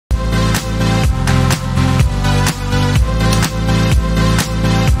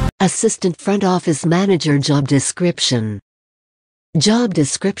Assistant Front Office Manager Job Description. Job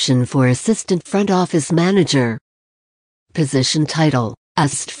description for Assistant Front Office Manager. Position title: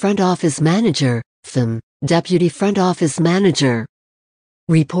 Assist Front Office Manager, FM, Deputy Front Office Manager.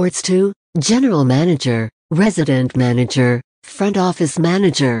 Reports to General Manager, Resident Manager, Front Office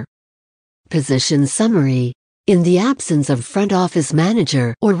Manager. Position summary: in the absence of Front Office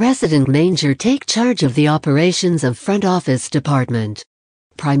Manager or Resident Manager, take charge of the operations of Front Office Department.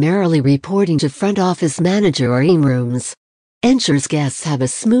 Primarily reporting to Front Office Manager or EM rooms. Ensures guests have a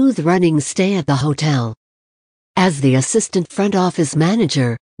smooth running stay at the hotel. As the Assistant Front Office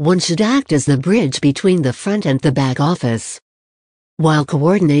Manager, one should act as the bridge between the front and the back office. While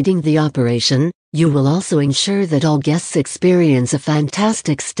coordinating the operation, you will also ensure that all guests experience a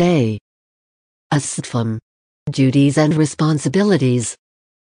fantastic stay. ASFM. Duties and responsibilities.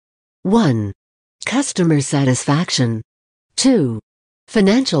 1. Customer satisfaction. 2.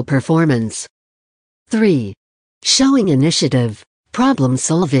 Financial performance. 3. Showing initiative, problem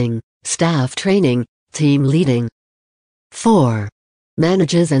solving, staff training, team leading. 4.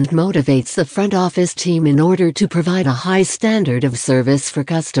 Manages and motivates the front office team in order to provide a high standard of service for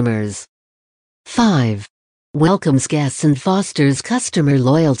customers. 5. Welcomes guests and fosters customer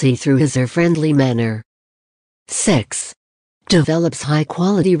loyalty through his or her friendly manner. 6. Develops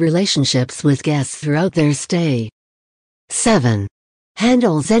high-quality relationships with guests throughout their stay. 7.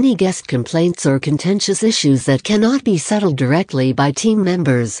 Handles any guest complaints or contentious issues that cannot be settled directly by team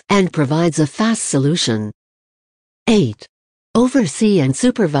members and provides a fast solution. 8. Oversee and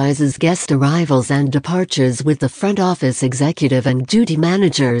supervises guest arrivals and departures with the front office executive and duty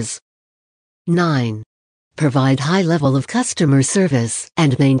managers. 9. Provide high level of customer service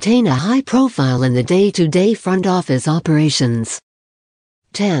and maintain a high profile in the day-to-day front office operations.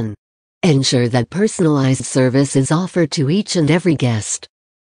 10. Ensure that personalized service is offered to each and every guest.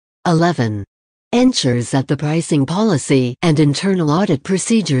 11. Ensures that the pricing policy and internal audit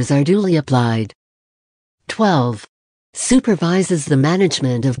procedures are duly applied. 12. Supervises the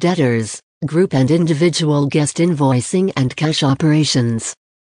management of debtors, group and individual guest invoicing and cash operations.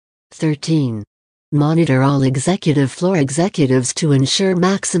 13. Monitor all executive floor executives to ensure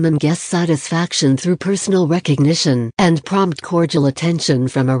maximum guest satisfaction through personal recognition and prompt cordial attention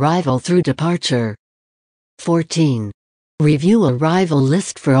from arrival through departure. 14. Review arrival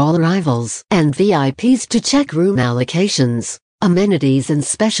list for all arrivals and VIPs to check room allocations, amenities and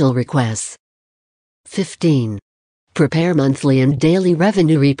special requests. 15. Prepare monthly and daily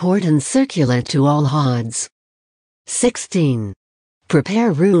revenue report and circulate to all HODs. 16.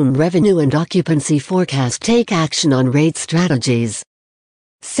 Prepare room revenue and occupancy forecast. Take action on rate strategies.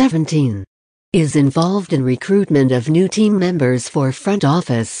 17. Is involved in recruitment of new team members for front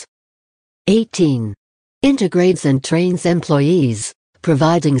office. 18. Integrates and trains employees,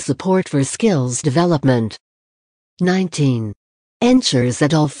 providing support for skills development. 19. Ensures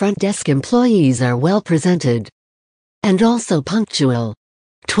that all front desk employees are well presented and also punctual.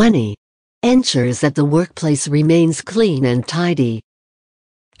 20. Ensures that the workplace remains clean and tidy.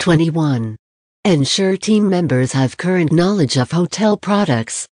 21. Ensure team members have current knowledge of hotel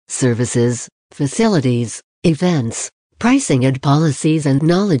products, services, facilities, events, pricing and policies and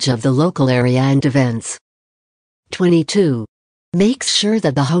knowledge of the local area and events. 22. Makes sure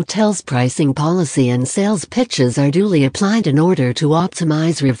that the hotel's pricing policy and sales pitches are duly applied in order to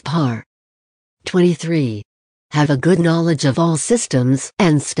optimize RevPAR. 23. Have a good knowledge of all systems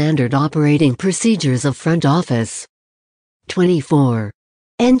and standard operating procedures of front office. 24.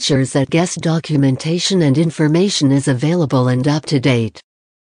 Ensures that guest documentation and information is available and up to date.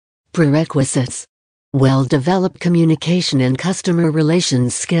 Prerequisites: well-developed communication and customer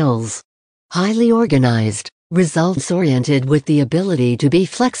relations skills. Highly organized, results-oriented with the ability to be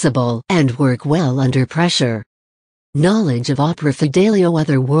flexible and work well under pressure. Knowledge of Opera Fidelio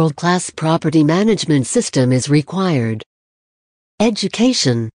other world-class property management system is required.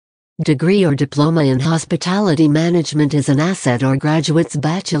 Education. Degree or diploma in hospitality management is an asset, or graduate's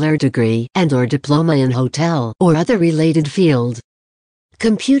bachelor degree and/or diploma in hotel or other related field.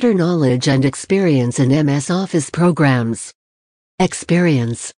 Computer knowledge and experience in MS Office programs.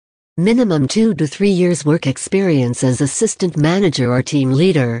 Experience. Minimum 2 to 3 years work experience as assistant manager or team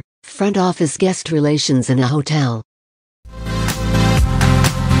leader, front office guest relations in a hotel.